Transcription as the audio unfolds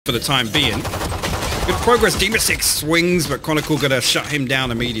for the time being. Good progress. dimasick swings, but Chronicle gonna shut him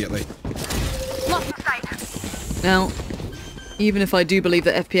down immediately. Now, even if I do believe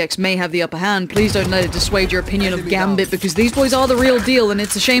that FPX may have the upper hand, please don't let it dissuade your opinion of GAMBIT, because these boys are the real deal, and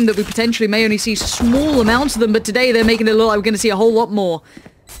it's a shame that we potentially may only see small amounts of them, but today they're making it look like we're going to see a whole lot more.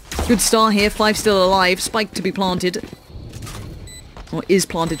 Good start here, 5 still alive, Spike to be planted. Or is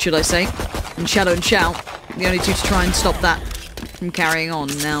planted, should I say. And Shadow and Shao, the only two to try and stop that from carrying on.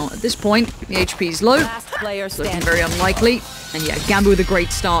 Now, at this point, the HP's low, looking very unlikely, and yeah, GAMBIT with a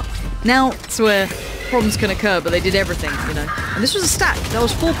great start. Now, it's where problems can occur, but they did everything, you know. And this was a stack. There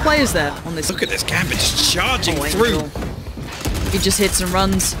was 4 players there on this. Look at this GAMBIT just charging through. He just hits and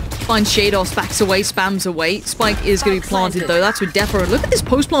runs. Finds Sheydos, backs away, spams away. Spike is going to be planted though. That's with dapr. Look at this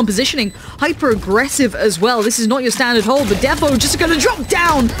post-plant positioning. Hyper-aggressive as well. This is not your standard hold, but dapr just going to drop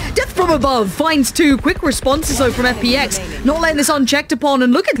down. Death from above. Finds 2. Quick responses though from FPX. Not letting this unchecked upon,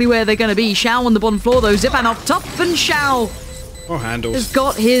 and look at where they're going to be. Shao on the bottom floor though. Zyppan up top, and Shao handles. has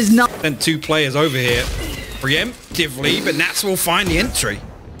got his nut. Then 2 players over here preemptively, but Nats will find the entry.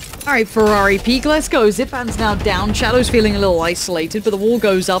 Alright, Ferrari peak, let's go. Zyppan's now down. Shadow's feeling a little isolated, but the wall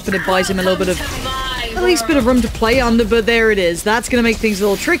goes up and it buys him a little bit of, at least a bit of room to play under, but there it is. That's going to make things a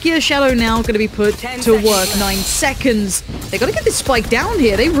little trickier. Shadow now going to be put to work. 9 seconds. They got to get this Spike down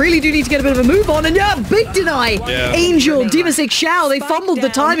here. They really do need to get a bit of a move on, and yeah, big deny. Yeah. Angel, dimasick, Shao, they fumbled the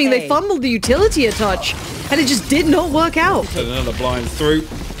timing, they fumbled the utility a touch, and it just did not work out. Another blind through.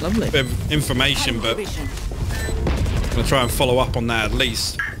 Lovely. Bit of information, but I'm going to try and follow up on that at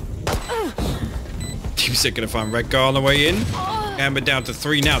least. dimasick going to find Redgar on the way in. GAMBIT down to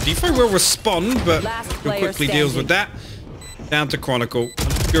 3 now. Defo will respond, but he'll quickly deals with that. Down to Chronicle.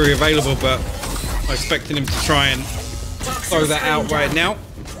 Fury available, but I'm expecting him to try and throw that out right now.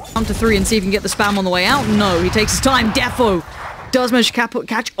 Come to 3 and see if he can get the spam on the way out. No, he takes his time. Defo does manage to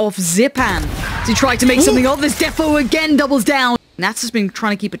catch off Zyppan. He tried to make something of this. Defo again doubles down. Nats has been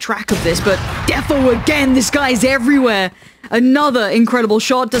trying to keep a track of this, but Defo again, this guy's everywhere. Another incredible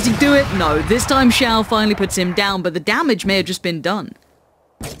shot. Does he do it? No. This time Shao finally puts him down, but the damage may have just been done.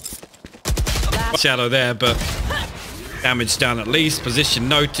 Shadow there, but damage down at least. Position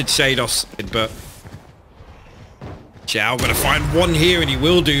noted. Sheydos, but Shao gonna find one here, and he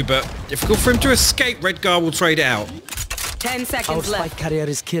will do, but difficult for him to escape. Redgar will trade it out. 10 seconds left. Our spike carrier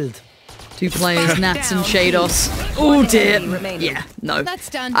is killed. 2 players, Nats and Sheydos. Oh dear. Yeah, no. That's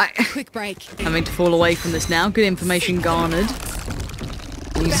done. Quick break. Having to fall away from this now. Good information garnered.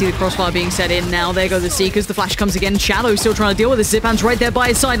 And you see the crossfire being set in now. There go the Seekers. The flash comes again. Shadow still trying to deal with this. Zyppan's right there by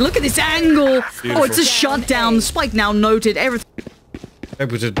his side. Look at this angle. Beautiful. Oh, it's a shutdown. The Spike now noted. Everything.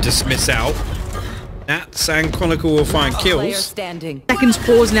 Able to dismiss out. Nats and Chronicle will find kills. Seconds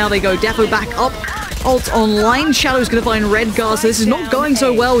pause now. They go. Defo back up. Ult online. Shadow's going to find Redgar, so this is not going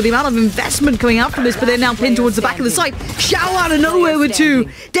so well with the amount of investment coming out from this, but they're now pinned towards the back of the site. Shao out of nowhere with 2.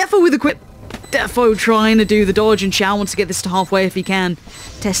 Defo with a quick. Defo trying to do the dodge, and Shao wants to get this to halfway if he can.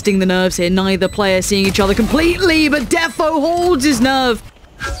 Testing the nerves here. Neither player seeing each other completely, but Defo holds his nerve.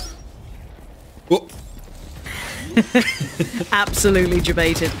 Whoa. Absolutely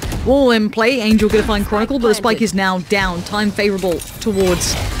debated. Wall in play. Angel going to find Chronicle, but the Spike is now down. Time favourable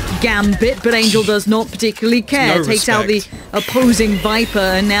towards GAMBIT, but Angel does not particularly care. No Takes out the opposing Viper,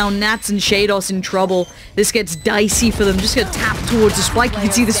 and now Nats and Sheydos in trouble. This gets dicey for them. Just going to tap towards the Spike. You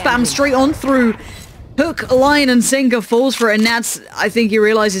can see the spam straight on through. Hook, line, and sinker falls for it, and Nats, I think he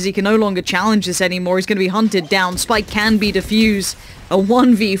realizes he can no longer challenge this anymore. He's going to be hunted down. Spike can be defused. A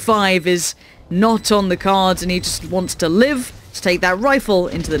 1v5 is not on the cards, and he just wants to live to take that rifle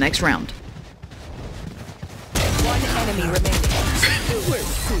into the next round. One enemy remaining.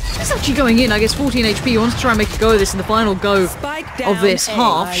 He's actually going in, I guess 14 HP. He wants to try and make a go of this in the final go of this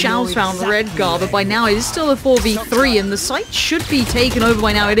half. Shao's found Redgar, but by now it is still a 4v3, and the site should be taken over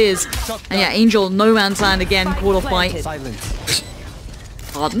by now. It is. And yeah, Angel, no man's land again, caught off by...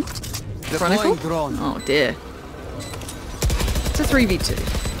 Pardon? Chronicle? Oh dear. It's a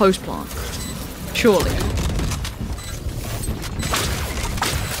 3v2. Post-plant. Surely.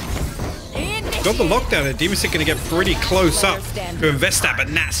 Got the lockdown there. dimasick going to get pretty close up to invest that, but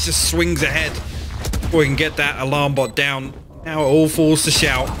Nats just swings ahead before he can get that alarm bot down. Now it all falls to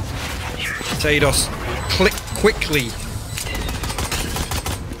Shao. Sheydos click quickly.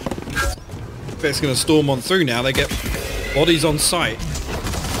 It's going to storm on through now. They get bodies on site.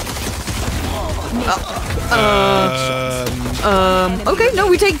 Okay, no,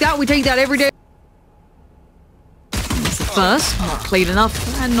 we take that. We take that every day. First, not clean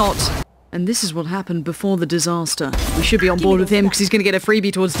enough, and not And this is what happened before the disaster. We should be on board with him because he's going to get a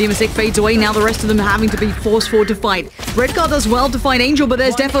freebie towards dimasick. Fades away. Now the rest of them having to be forced forward to fight. Redgar does well to find Engh, but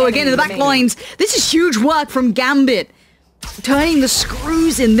there's Defo again in the back lines. This is huge work from GAMBIT. Turning the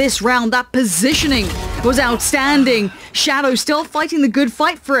screws in this round. That positioning was outstanding. Shadow still fighting the good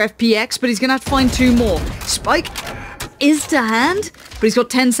fight for FPX, but he's going to have to find 2 more. Spike is to hand, but he's got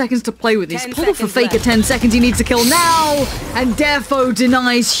 10 seconds to play with. He's pulled for fake at 10 seconds. He needs to kill now, and Defo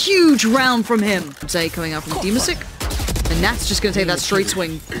denies. Huge round from him. Zay coming out from dimasick, and Nat's just going to take that straight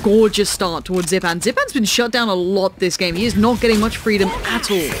swing. Gorgeous start towards Zyppan. Zyppan's been shut down a lot this game. He is not getting much freedom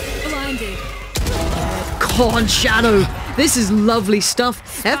at all. Blinded. God, Shadow. This is lovely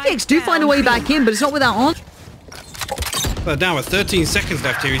stuff. FPX do find a way back in, but it's not without on. But now with 13 seconds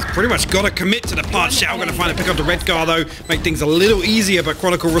left here, he's pretty much got to commit to the part. Shao going to find a pick up the Redgar though, make things a little easier, but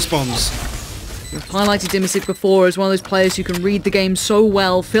Chronicle responds. We've highlighted dimasick before as one of those players who can read the game so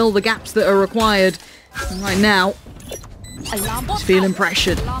well, fill the gaps that are required. And right now, he's feeling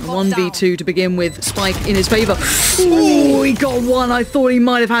pressured. 1v2 to begin with, Spike in his favour. Ooh, he got one. I thought he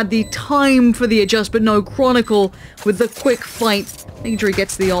might have had the time for the adjust, but no, Chronicle with the quick fight. Making sure he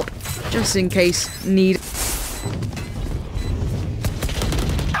gets the op, just in case need.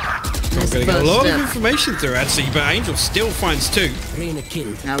 We're going to get a lot of information through actually, but Angel still finds 2.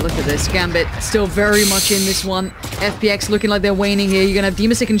 Now look at this, GAMBIT still very much in this one. FPX looking like they're waning here. You're going to have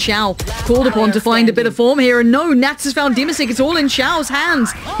dimasick and Shao called upon to find a bit of form here, and no, Nats has found dimasick. It's all in Shao's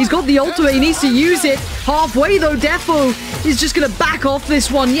hands. He's got the ultimate, he needs to use it. Halfway though, Defo is just going to back off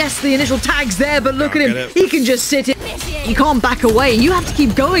this one. Yes, the initial tag's there, but look at him. He can just sit it. You can't back away. You have to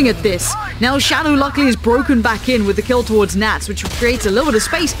keep going at this. Now Shadow luckily is broken back in with the kill towards Nats, which creates a little bit of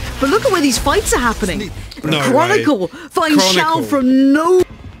space, but look at where these fights are happening. No Chronicle finds Shao from no...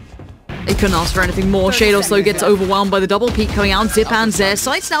 They couldn't ask for anything more. Sheydos though gets overwhelmed by the double peek coming out. Zyppan's there.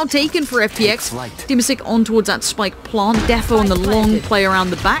 Sight's now taken for FPX. dimasick on towards that spike plant. Defo on the long play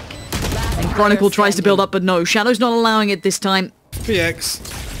around the back. And Chronicle tries to build up, but no. Shadow's not allowing it this time. FPX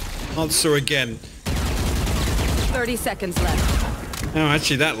answer again. 30 seconds left. Now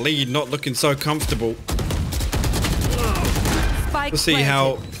actually that lead not looking so comfortable. Spike We'll see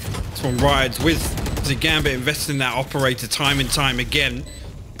how this one rides with the GAMBIT investing in that operator time and time again.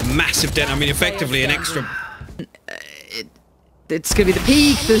 Massive dent. I mean, effectively an extra. It's going to be the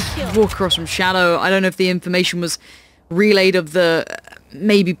peak, the walk across from Shadow. I don't know if the information was relayed of the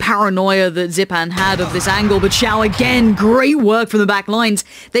maybe paranoia that Zyppan had of this angle, but Shao again, great work from the back lines.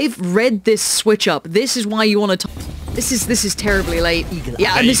 They've read this switch up. This is why you want to... This is terribly late.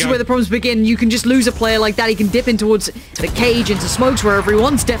 Yeah, and this is where the problems begin. You can just lose a player like that. He can dip in towards the cage, into smokes wherever he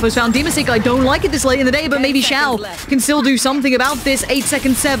wants. Defo's found dimasick. I don't like it this late in the day, but maybe Shao can still do something about this. 8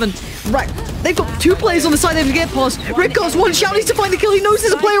 seconds 7. Right, they've got 2 players on the side they have to get past. Redgar's one. Shao needs to find the kill. He knows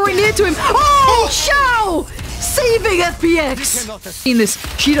there's a player right near to him. Oh, Shao! Saving FPX! Seen this.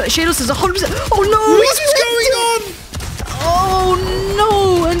 Sheydos is 100%. Oh no! What is going on? Oh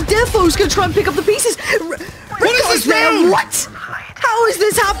no! And Defo's gonna try and pick up the pieces. What is this there? round? What? How has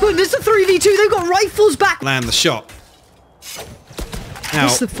this happened? It's a 3v2. They've got rifles back. Land the shot. Now,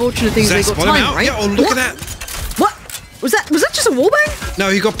 That's the fortunate thing is they got time, right? Yeah, oh, look at that. What? Was that just a wallbang? No,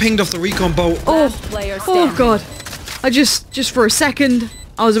 he got pinged off the recon bolt. Oh god. I just for a second,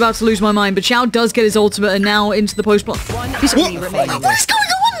 I was about to lose my mind, but Shao does get his ultimate and now into the post block. What is going on?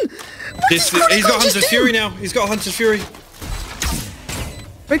 He's got Hunter's Fury now. He's got Hunter's Fury.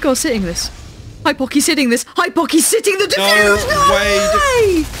 Redgar's sitting this. Hypockey's sitting this. Hypockey's sitting the defuse. No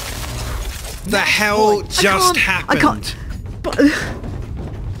way! The hell just happened? I can't. But,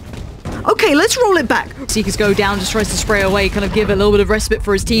 okay, let's roll it back. Seekers go down, just tries to spray away, kind of give a little bit of respite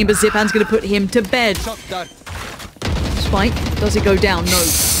for his team, but Zyppan's going to put him to bed. Spike, does it go down? No.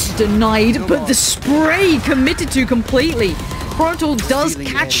 Denied, but the spray committed to completely. Chronicle does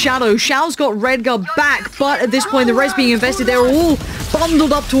catch Shadow. Shao's got Redgar back, but at this point, the res being invested, they're all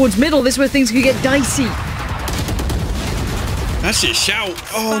bundled up towards middle. This is where things could get dicey. That's it, Shao.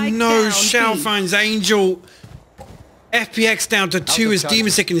 Oh no, Shao finds Angel. FPX down to 2 as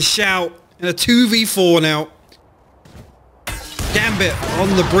dimasick and Shao in a 2v4 now. GAMBIT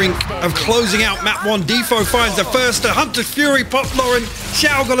on the brink of closing out map 1. Defo finds the first. Hunter's Fury pops Lauren.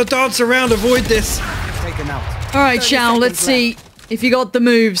 Shao got to dance around, avoid this. Alright, Shao, let's see if you got the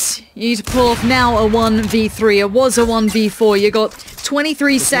moves. You need to pull off now a 1v3. It was a 1v4. You got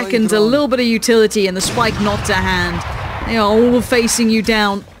 23 seconds, a little bit of utility, and the spike not to hand. They are all facing you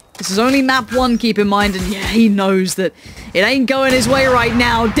down. This is only map 1, keep in mind, and yeah, he knows that it ain't going his way right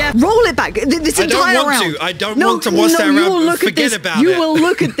now. Roll it back. This entire round. I don't want to watch that round and forget about it. You will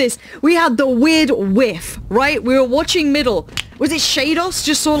look at this. We had the weird whiff, right? We were watching middle. Was it Sheydos?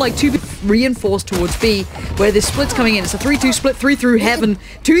 Just saw like 2 reinforced towards B, where this split's coming in. It's a 3-2 split, 3 through heaven,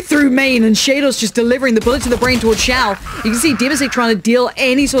 2 through main, and Sheydos just delivering the bullet to the brain towards Shao. You can see dimasick trying to deal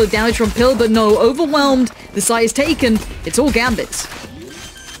any sort of damage from Pill, but no, overwhelmed. The site is taken. It's all Gambits.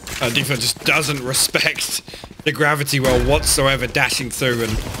 Diva just doesn't respect the gravity well whatsoever, dashing through,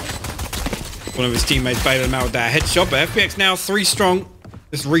 and one of his teammates bailing him out with that headshot. But FPX now 3 strong.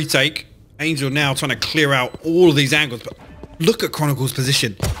 This retake. Angel now trying to clear out all of these angles, but look at Chronicle's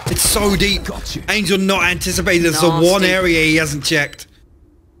position. It's so deep. Angel not anticipating there's the one area he hasn't checked.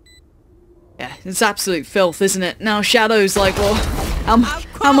 Yeah, it's absolute filth, isn't it? Now Shadow's like, well,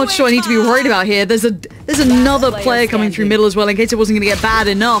 how much do I need to be worried about here? There's another player coming through middle as well in case it wasn't going to get bad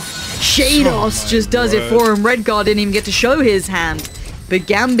enough. Sheydos just does it for him. Redgar didn't even get to show his hand. But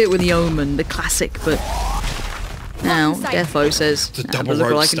Gambit with the Omen, the classic, but now Defo says, look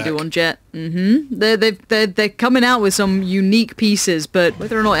what I can do on Jet. They're coming out with some unique pieces, but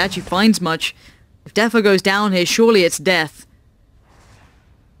whether or not it actually finds much, if Defo goes down here, surely it's death.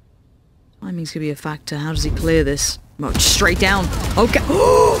 Timing's gonna be a factor. How does he clear this? Oh, straight down. Okay.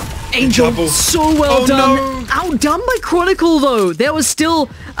 Angel, so well done. No. Outdone by Chronicle, though. There was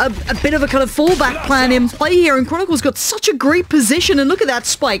still a bit of a kind of fallback plan in play here, and Chronicle's got such a great position. And look at that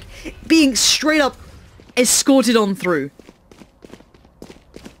spike being straight up escorted on through.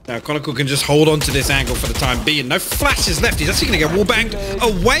 Now Chronicle can just hold on to this angle for the time being. No flashes left. He's actually going to get wallbanged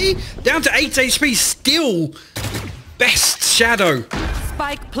away. Down to 8 HP. Still best Shadow.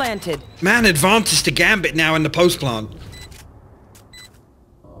 Spike planted. Man advantage to Gambit now in the post plant.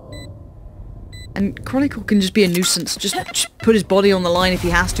 And Chronicle can just be a nuisance. Just put his body on the line if he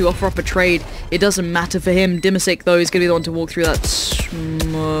has to, offer up a trade. It doesn't matter for him. dimasick, though, is going to be the one to walk through that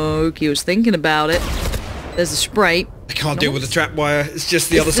smoke. He was thinking about it. There's a spray. I can't deal with the trap wire. It's just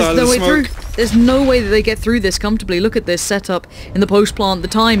the other side of the smoke. There's no way that they get through this comfortably. Look at this setup in the post plant. The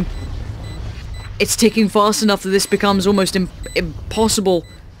time, it's ticking fast enough that this becomes almost impossible.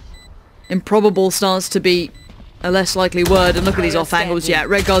 Improbable starts to be a less likely word. And look at these off angles. Yeah,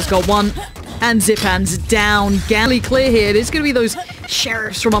 Redgar's got one. And Zyppan's down. Galley clear here. There's going to be those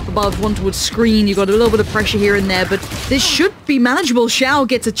sheriffs from up above. One towards screen. You've got a little bit of pressure here and there, but this should be manageable. Shao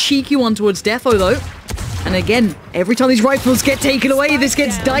gets a cheeky one towards Defo, though. And again, every time these rifles get taken away, this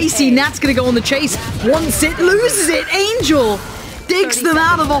gets dicey. Nat's going to go on the chase. Once it loses it, Angel digs them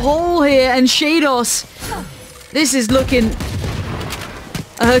out of a hole here. And Sheydos, this is looking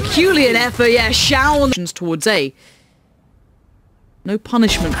a Herculean effort. Yeah, Shao towards A. No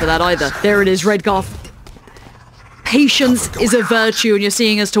punishment for that either. There it is, Redgar. Patience is a virtue, and you're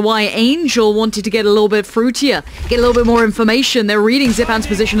seeing as to why Angel wanted to get a little bit fruitier, get a little bit more information. They're reading Zyppan's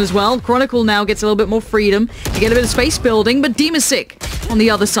position as well. Chronicle now gets a little bit more freedom to get a bit of space building, but dimasick on the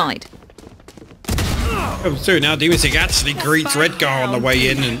other side. So now dimasick actually greets Redgar on the way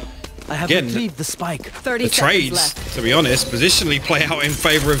in, and again, the spike. the trades, to be honest, positionally play out in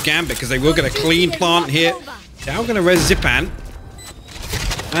favor of Gambit because they will get a clean plant here. Now going to res Zyppan.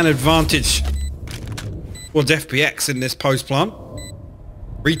 An advantage towards FPX in this post plant.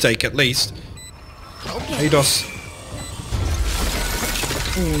 Retake at least. Sheydos.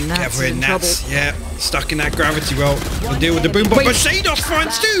 Nats in trouble. Yeah, stuck in that gravity well. To deal with the boom bomb, but Sheydos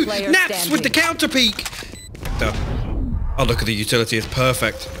finds two! Nats with the counter peek! Oh, look at the utility, it's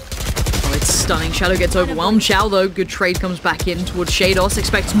perfect. Oh, it's stunning. Shadow gets overwhelmed. Shao, though, good trade comes back in towards Sheydos.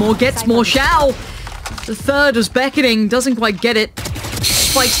 Expects more, gets more. Shao! The third was beckoning, doesn't quite get it.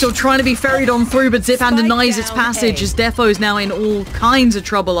 Spike's still trying to be ferried on through, but Zyppan denies its passage as Defo's now in all kinds of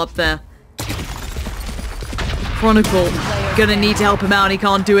trouble up there. Chronicle gonna need to help him out, he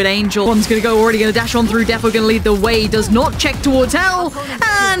can't do it. Angel, one's gonna go, already gonna dash on through. Defo gonna lead the way, does not check towards hell,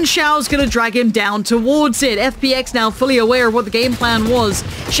 and Shao's gonna drag him down towards it. FPX now fully aware of what the game plan was.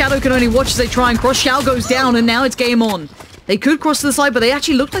 Shadow can only watch as they try and cross. Shao goes down, and now it's game on. They could cross to the side, but they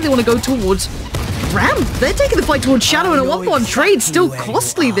actually look like they want to go towards Ramp. They're taking the fight towards Shadow, and a 1-1 trade still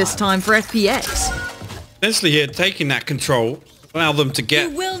costly this time for FPX. Essentially here, taking that control, allow them to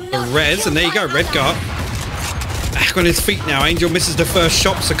get the res, and there you go, Redgar. Back on his feet now. Angel misses the first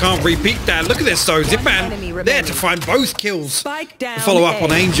shot, so can't repeat that. Look at this though, Zyppan there to find both kills. To follow up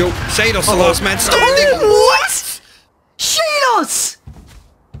on Angel. Sheydos the last man standing. What? Sheydos!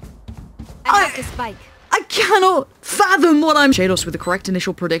 I cannot fathom what I'm... Sheydos with the correct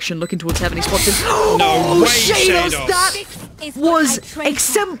initial prediction, looking towards heaven. He spots him. No way, Sheydos! That was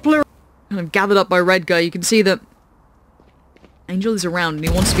exemplary. Kind of gathered up by Redgar. You can see that Angel is around and he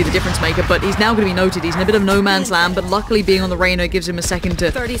wants to be the difference maker, but he's now going to be noted. He's in a bit of no man's land, but luckily being on the Reyna gives him a second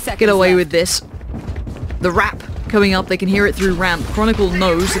to get away with this. The wrap coming up. They can hear it through ramp. Chronicle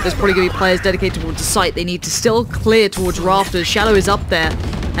knows that there's probably going to be players dedicated towards the site. They need to still clear towards rafters. Shadow is up there.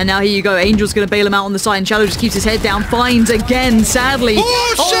 And now here you go. Angel's going to bail him out on the side, and Shadow just keeps his head down. Finds again, sadly.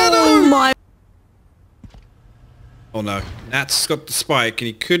 Oh, Shadow! Oh, my... Oh, no. Nat's got the spike, and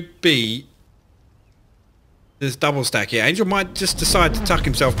he could be... There's double stack here. Angel might just decide to tuck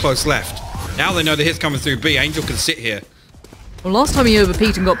himself close left. Now they know the hit's coming through B. Angel can sit here. Well, last time he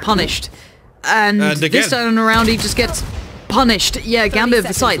overpeaked and got punished. And this time around he just gets punished. Yeah, Gambit of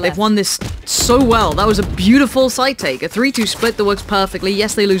the site. They've won this so well. That was a beautiful site take. A 3-2 split that works perfectly.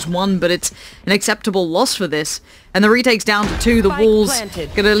 Yes, they lose 1, but it's an acceptable loss for this. And the retake's down to 2. The walls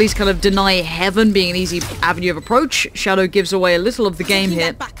gonna at least kind of deny Heaven being an easy avenue of approach. Shadow gives away a little of the game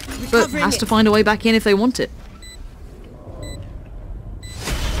here, but has to find a way back in if they want it.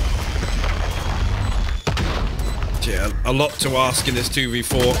 Yeah, a lot to ask in this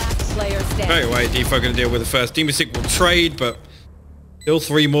 2v4. Straight away, Defo going to deal with the first. dimasick will trade, but still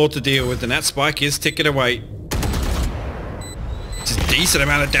 3 more to deal with, and that spike is ticking away. It's a decent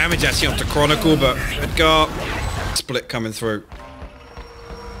amount of damage actually onto Chronicle, but Redgar split coming through.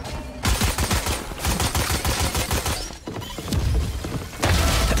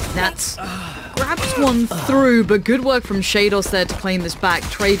 That's grabs one through, but good work from Sheydos there to claim this back.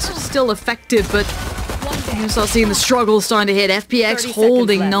 Trade's still effective, but you start seeing the struggle starting to hit. FPX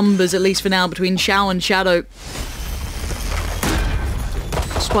holding numbers, at least for now, between Shao and Shadow.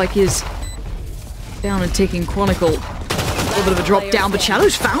 Spike is down and ticking. Chronicle. A little bit of a drop down, but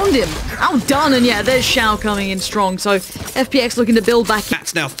Shadow's found him. Outdone, and yeah, there's Shao coming in strong. So FPX looking to build back.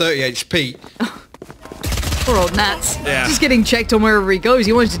 Nat's now 30 HP. Poor old Nats. Yeah. Just getting checked on wherever he goes.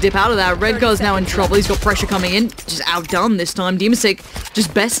 He wanted to dip out of that. Redgar's now in trouble. He's got pressure coming in. Just outdone this time. dimasick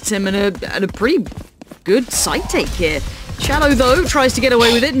just bests him in a pretty good side take here. Shadow, though, tries to get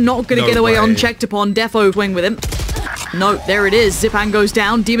away with it. Not going to get away unchecked upon. Defo wing with him. No, there it is. Zyppan goes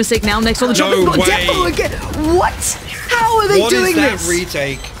down. dimasick now next on the jump. No way. Defo again. What? How are they doing this? What is that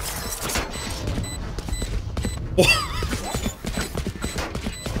retake?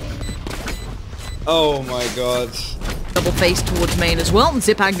 Oh my god. Double face towards main as well. And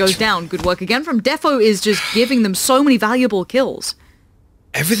Zyppan goes down. Good work again from Defo is just giving them so many valuable kills.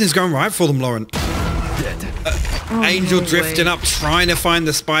 Everything's going right for them, Lauren. Angel drifting up, trying to find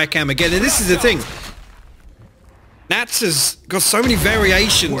the spy cam again. And this is the thing. Nats has got so many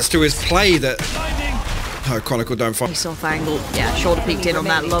variations to his play that... Oh, Chronicle don't find... Face-off angle. Yeah, shoulder peeked in on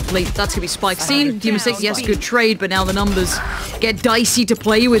that. Lovely. That's going to be spike seen. dimasick, yes, good trade, but now the numbers get dicey to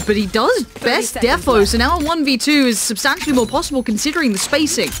play with. But he does best Defo, so now a 1v2 is substantially more possible considering the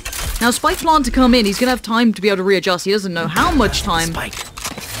spacing. Now, Spike plan to come in. He's going to have time to be able to readjust. He doesn't know how much time. But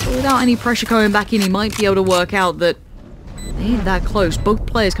without any pressure coming back in, he might be able to work out that they ain't that close. Both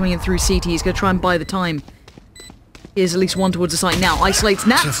players coming in through CT. He's going to try and buy the time. Here's at least one towards the site now. Isolates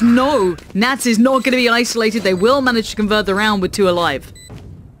Nats. No! Nats is not going to be isolated. They will manage to convert the round with 2 alive.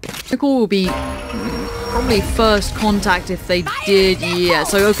 Chronicle will be probably first contact if they did. Yeah,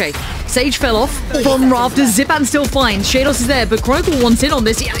 so okay. Sage fell off from rafters. Zyppan still fine. Sheydos is there, but Chronicle wants in on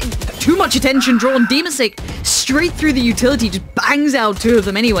this. Yeah, too much attention drawn. dimasick straight through the utility, just bangs out 2 of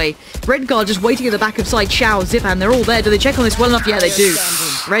them anyway. Redgar just waiting at the back of site. Shao, Zyppan, they're all there. Do they check on this well enough? Yeah, they do.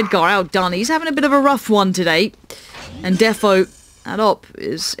 Redgar outdone. He's having a bit of a rough one today. And Defo, that op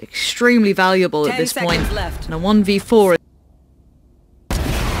is extremely valuable at this point. And a 1v4.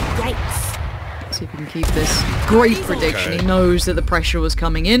 Yikes. See if we can keep this. Great prediction. He knows that the pressure was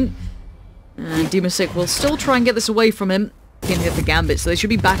coming in. And dimasick will still try and get this away from him. He can hit the Gambit, so they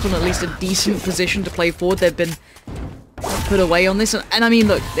should be back on at least a decent position to play forward. They've been put away on this. And I mean,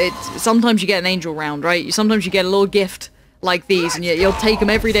 look, sometimes you get an Angel round, right? Sometimes you get a little gift like these, and you'll take them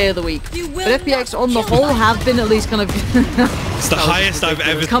every day of the week. But FPX, on the whole, have been at least kind of... It's the highest I've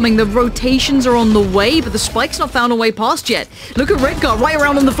ever... Coming. The rotations are on the way, but the spike's not found a way past yet. Look at Redgar right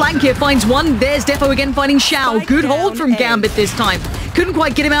around on the flank here. Finds one. There's Defo again finding Shao. Good hold from Gambit this time. Couldn't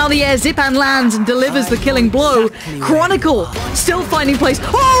quite get him out of the air. Zyppan lands and delivers the killing blow. Chronicle still finding place.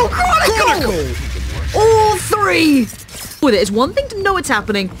 Oh, Chronicle! All 3! With it. It's one thing to know it's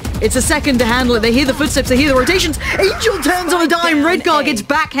happening. It's a second to handle it. They hear the footsteps, they hear the rotations. Angel turns on a dime. Redgar gets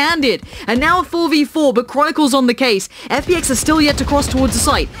backhanded. And now a 4v4, but Chronicle's on the case. FPX are still yet to cross towards the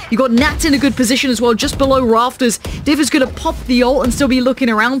site. You got Nats in a good position as well, just below rafters. Div is going to pop the ult and still be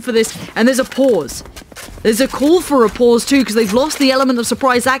looking around for this. And there's a pause. There's a call for a pause too, because they've lost the element of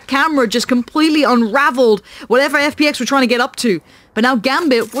surprise. That camera just completely unraveled whatever FPX were trying to get up to. But now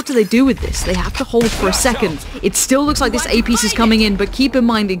GAMBIT, what do they do with this? They have to hold for a second. It still looks like this A piece is coming in, but keep in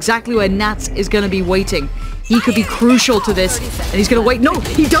mind exactly where Nats is going to be waiting. He could be crucial to this, and he's going to wait. No,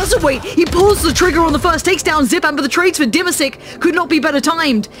 he doesn't wait. He pulls the trigger on the first, takes down Zyppan, but the trades for dimasick could not be better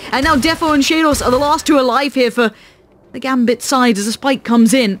timed. And now Defo and Sheydos are the last two alive here for the GAMBIT side as a spike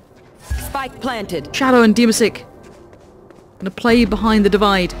comes in. Spike planted. Shadow and dimasick going to play behind the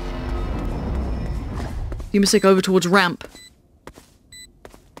divide. dimasick over towards ramp.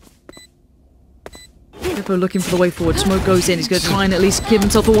 Defo looking for the way forward. Smoke goes in. He's going to try and at least give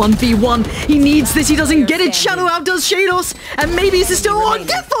himself a 1v1. He needs this. He doesn't get it. Shadow outdoes Sheydos. And maybe this is still on.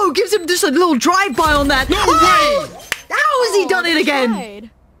 Defo gives him just a little drive-by on that. No way! How has he done it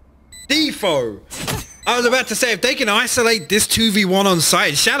again? Defo. I was about to say, if they can isolate this 2v1 on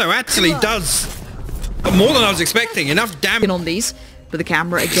site, Shadow actually does more than I was expecting. Enough damage on these. But the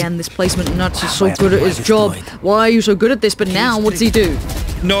camera, again, this placement, Nuts is so good at his job. Why are you so good at this? But now, what does he do?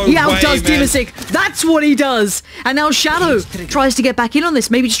 No he outdoes way, man. dimasick. That's what he does. And now Shadow tries to get back in on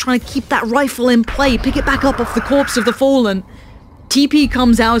this. Maybe just trying to keep that rifle in play. Pick it back up off the corpse of the fallen. TP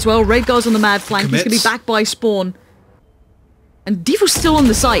comes out as well. Redgar's on the mad flank. He's going to be back by spawn. And Defo's still on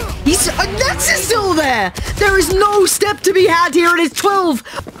the site. Nats is still there. There is no step to be had here. It is 12.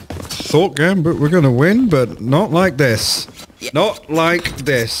 Thought Gambit we're going to win, but not like this. Not like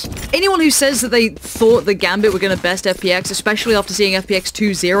this. Anyone who says that they thought the Gambit were going to best FPX, especially after seeing FPX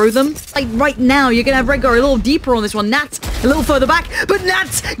 2-0 them, like right now, you're going to have Redgar a little deeper on this one. Nats a little further back, but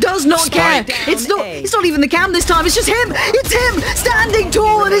Nats does not care. It's not even the cam this time. It's just him. It's him standing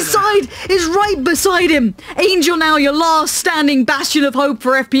tall, and his side is right beside him. Angel now, your last standing bastion of hope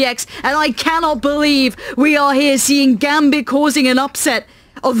for FPX, and I cannot believe we are here seeing Gambit causing an upset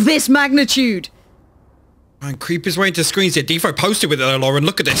of this magnitude. And creep his way into screens here. Defo posted with it, Lauren.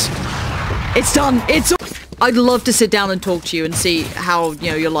 Look at this. It's done. I'd love to sit down and talk to you and see how,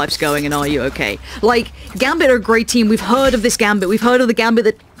 your life's going and are you okay. Like, Gambit are a great team. We've heard of this Gambit. We've heard of the Gambit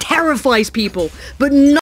that terrifies people. But